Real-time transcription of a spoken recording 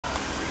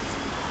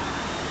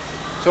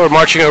So we're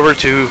marching over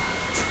to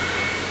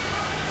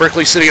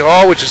Berkeley City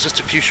Hall, which is just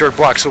a few short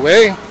blocks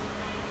away.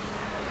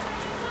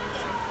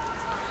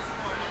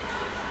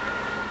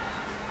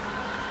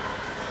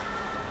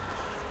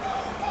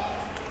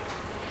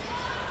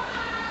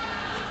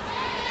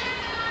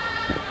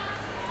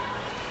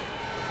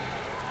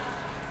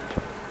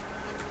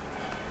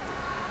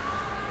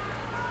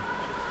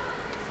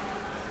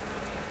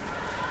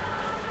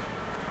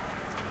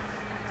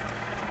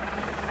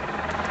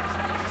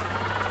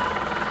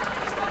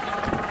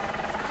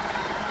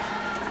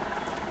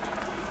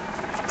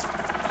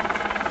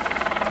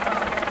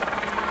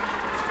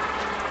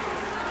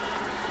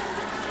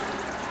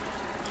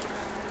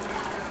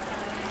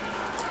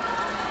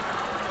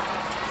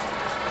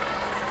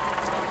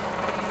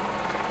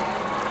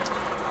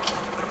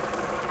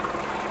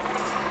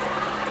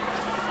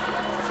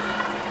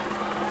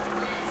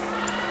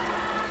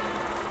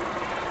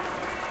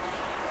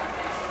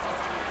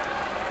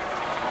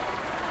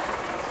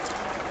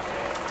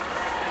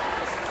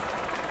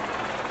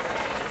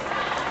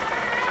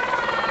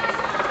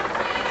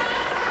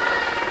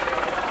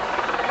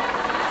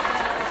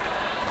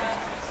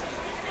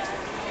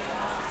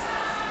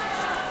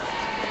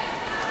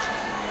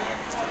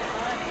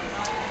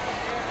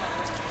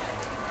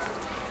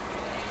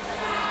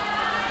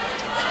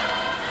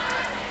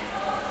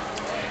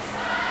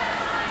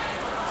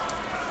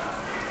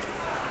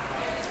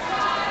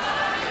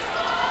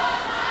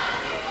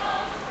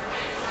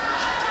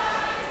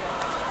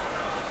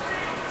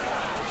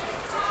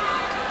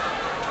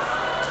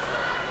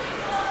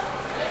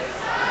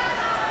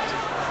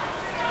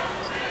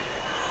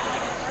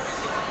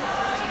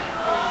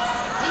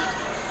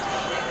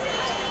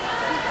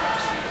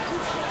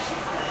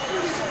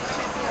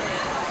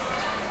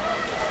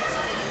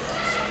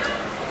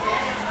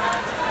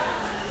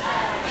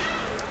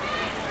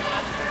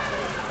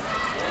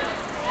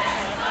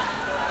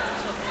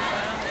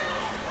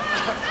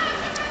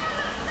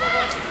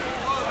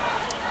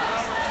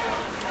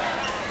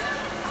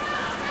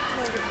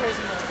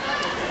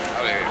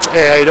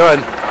 Hey, how you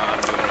doing?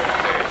 I'm doing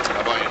okay. How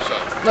about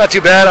yourself? Not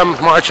too bad. I'm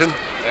marching.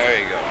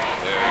 There you go.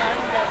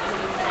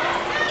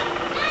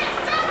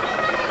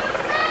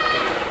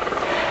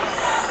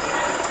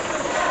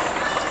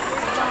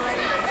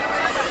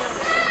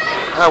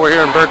 We're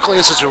here in Berkeley.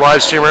 This is your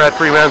live streamer at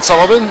Freeman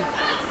Sullivan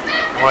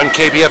on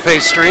KBFA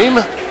stream.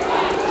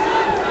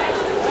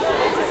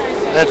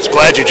 That's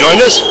glad you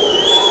joined us.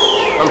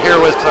 I'm here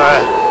with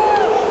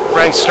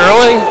Frank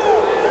Sterling.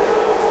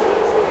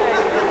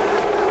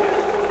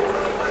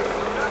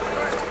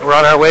 We're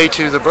on our way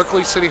to the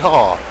Berkeley City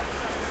Hall.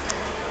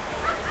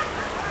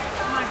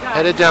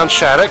 Headed down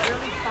Shattuck.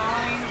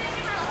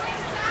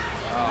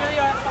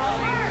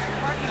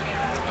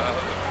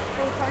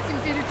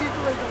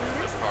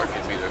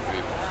 Parking meter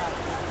people.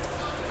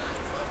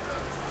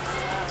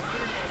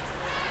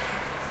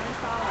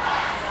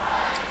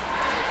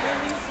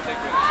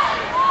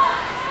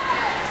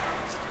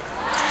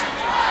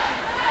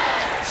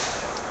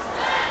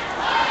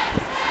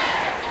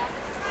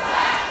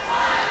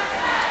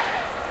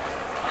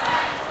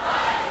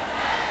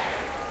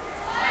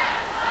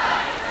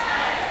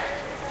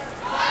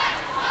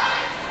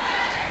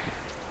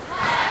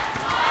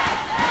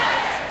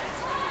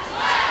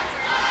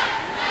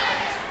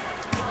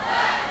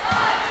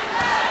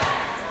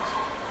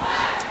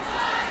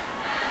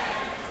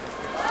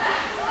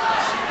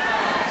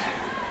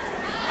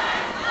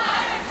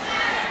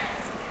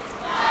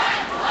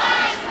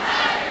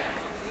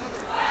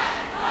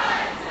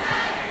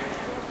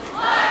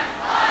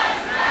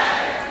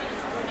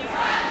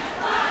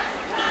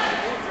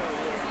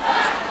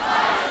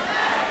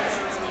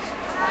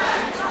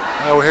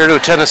 We're here to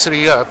attend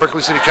the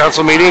Berkeley City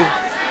Council meeting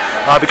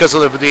because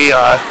of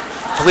the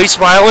police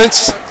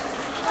violence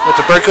that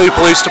the Berkeley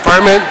Police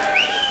Department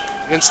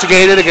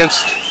instigated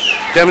against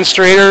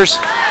demonstrators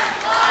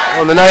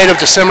on the night of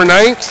December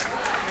 9th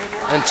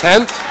and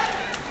 10th,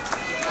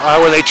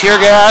 where they tear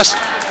gassed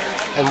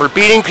and were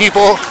beating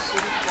people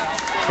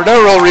for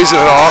no real reason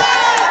at all.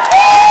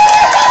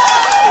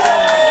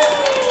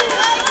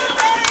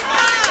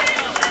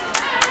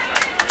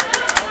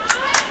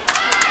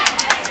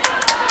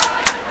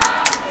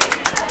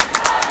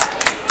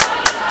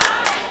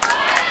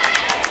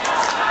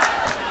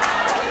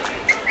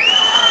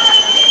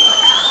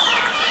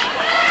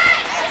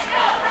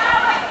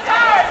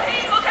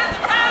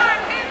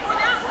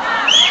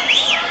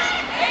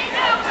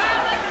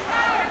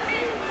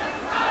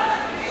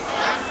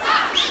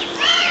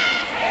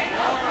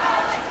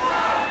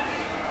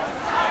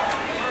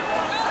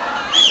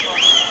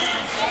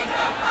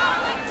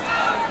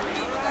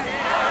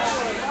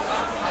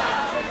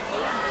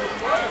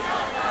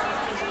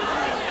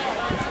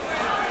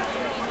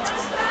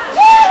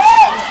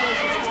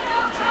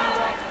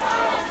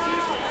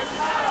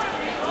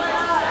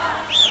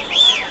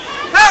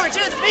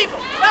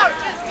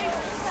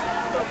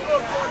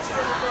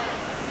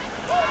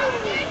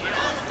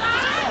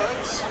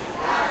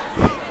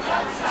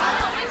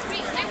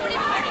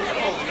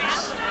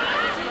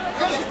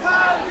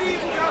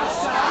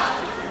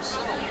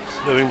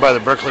 Moving by the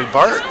Berkeley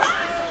BART.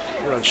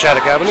 We're on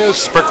Shattuck Avenue.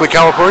 This is Berkeley,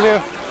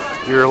 California.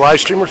 Your live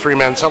streamer,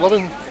 Freeman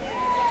Sullivan.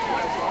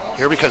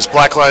 Here because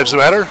Black Lives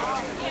Matter.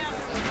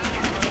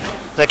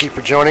 Thank you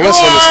for joining us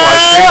on this live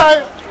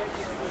stream.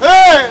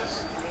 Hey!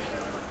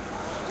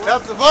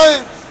 That's the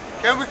voting.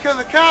 Can we kill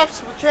the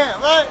cops? We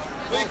can't, right?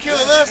 We can kill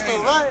us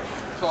though, right?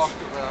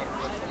 Talked about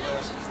at the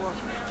last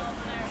enforcement,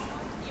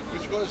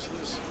 which was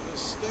this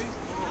state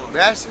law.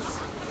 Massive.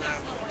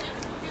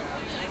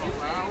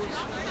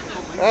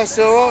 I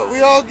said, we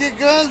all get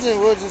guns and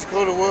we'll just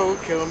go to war. We'll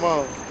kill them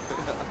all.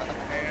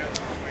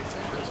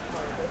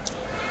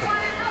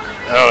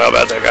 I don't know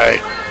about that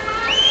guy.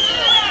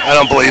 I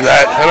don't believe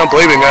that. I don't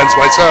believe in guns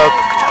myself.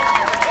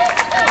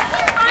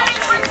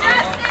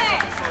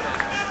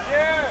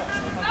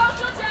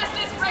 Social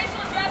justice,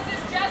 racial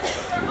justice,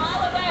 justice for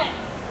all of us,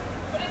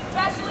 but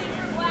especially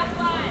for Black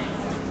lives.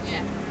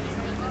 Yeah.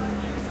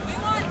 We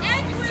want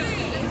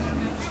equity.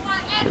 We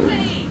want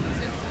equity.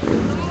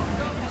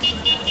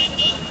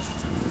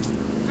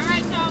 All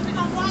right, y'all. We're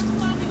gonna walk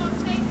slow. We're gonna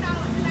stay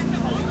silent. That's the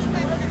only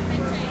way we're gonna make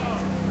change.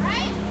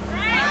 Right?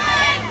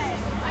 Right.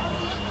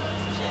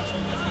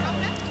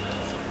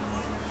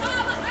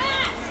 Hold the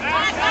back.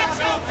 I got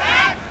your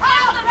back.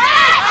 Hold the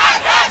back. I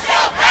got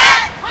your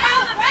back.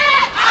 Hold the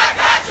back. I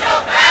got your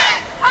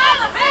back.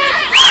 Hold the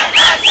back. I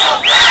got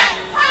your back.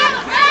 Hold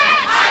the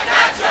back. I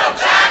got your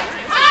back.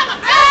 Hold the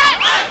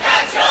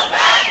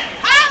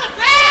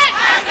back.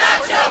 I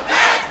got your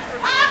back.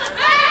 Hold the back. I got your back. Hold the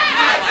back.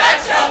 I got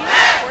your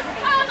back.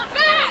 Hold the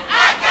back.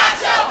 I got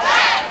your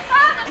back.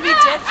 Hold the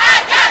back.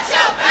 I got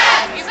your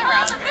back. He's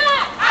around. Hold the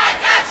back. I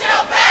got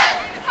your back.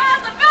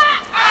 Hold the back.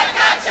 I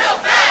got your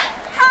back.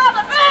 Hold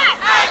the back.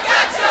 I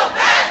got your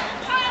back.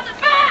 Hold the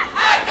back.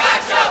 I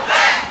got your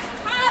back.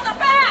 Hold the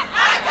back.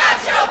 I got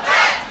your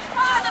back.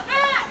 Hold the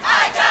back.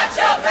 I got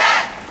your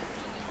back.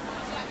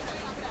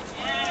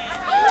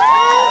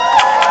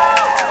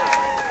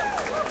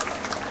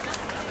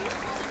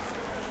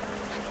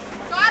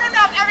 So I don't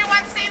know if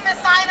everyone's seen the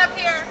sign up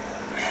here.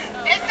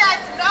 It says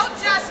no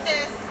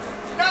justice,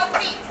 no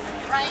peace,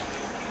 right?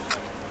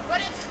 But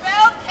it's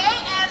spelled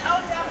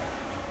K-N-O-W.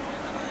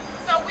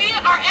 So we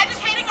are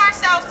educating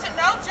ourselves to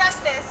know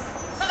justice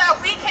so that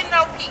we can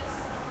know peace.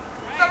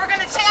 So we're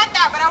going to chant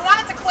that, but I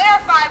wanted to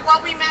clarify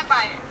what we meant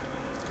by it.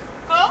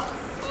 Cool?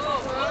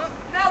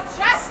 No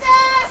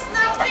justice,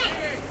 no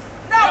peace.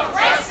 No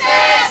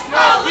racist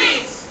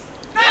police.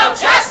 No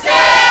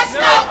justice,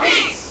 no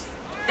peace.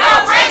 No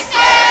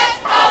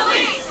racist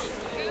police.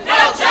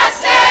 No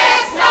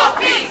justice, no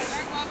peace.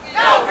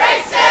 No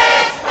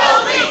racist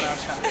police.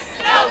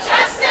 No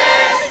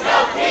justice,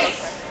 no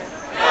peace.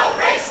 No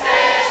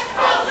racist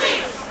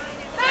police.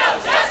 No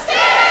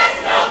justice,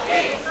 no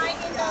peace.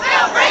 No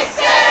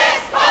racist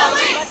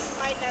police.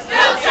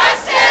 No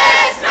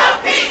justice, no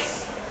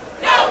peace.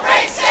 No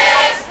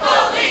racist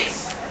police.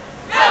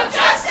 No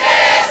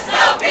justice,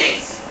 no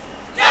peace.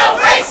 No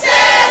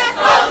racist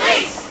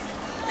police.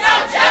 No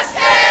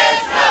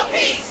justice, no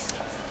peace.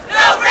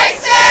 No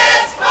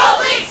racist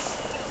police.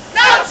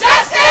 No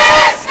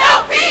justice, no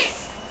peace.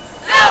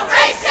 No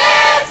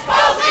racist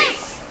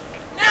police.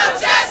 No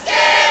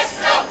justice,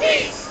 no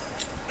peace.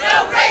 No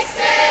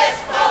racist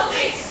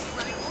police.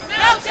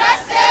 No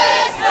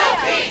justice, no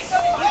peace.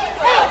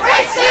 No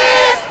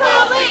racist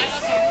police.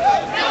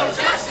 No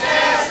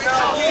justice, no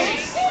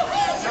peace.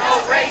 No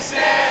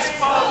racist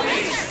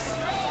police.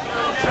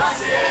 No justice, no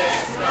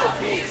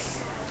peace.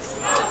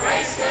 No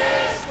racist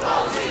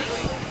police.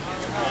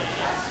 No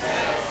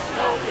justice,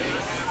 no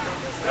peace.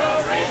 No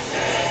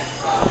racist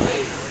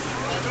police.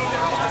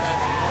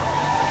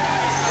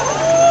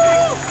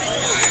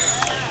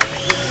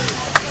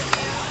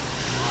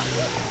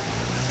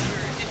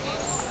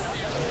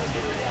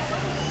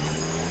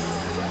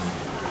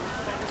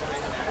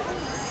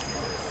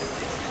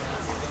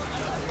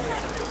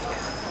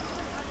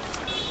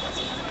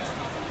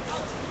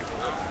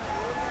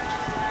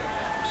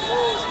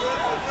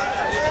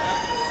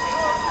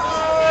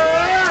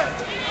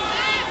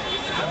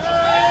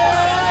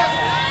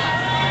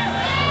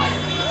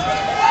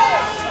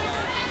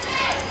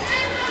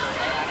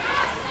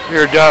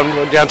 We're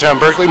downtown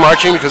Berkeley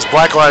marching because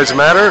Black Lives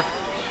Matter.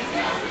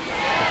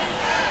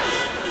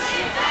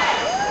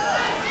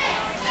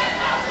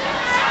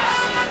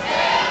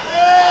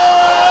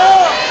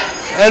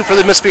 And for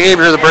the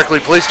misbehavior of the Berkeley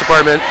Police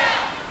Department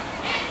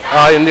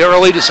in the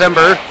early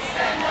December.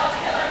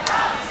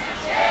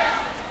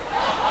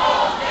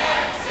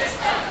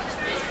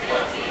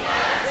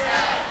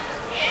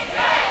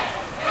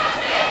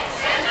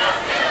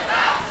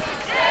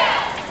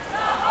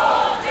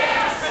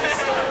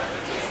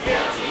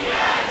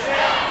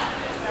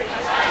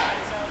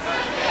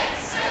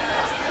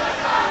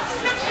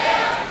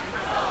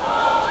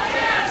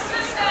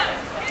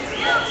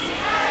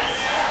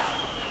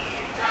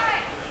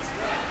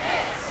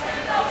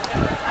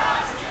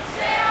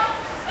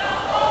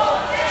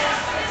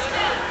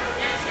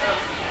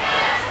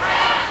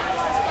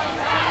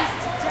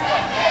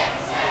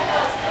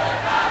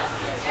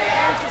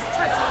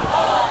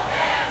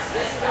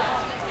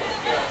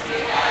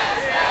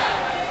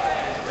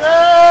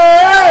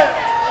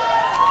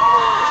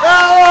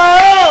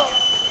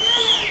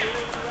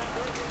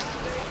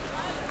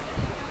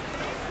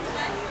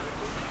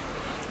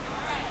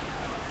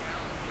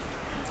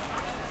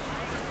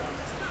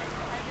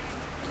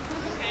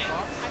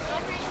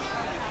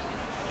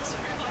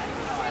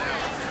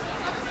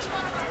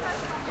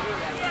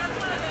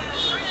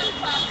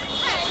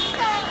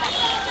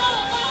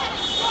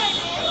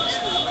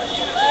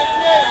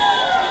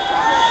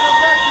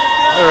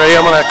 I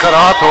am when I cut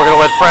off, and we're going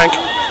to let Frank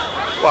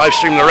live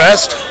stream the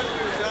rest.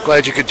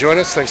 Glad you could join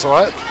us. Thanks a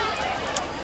lot.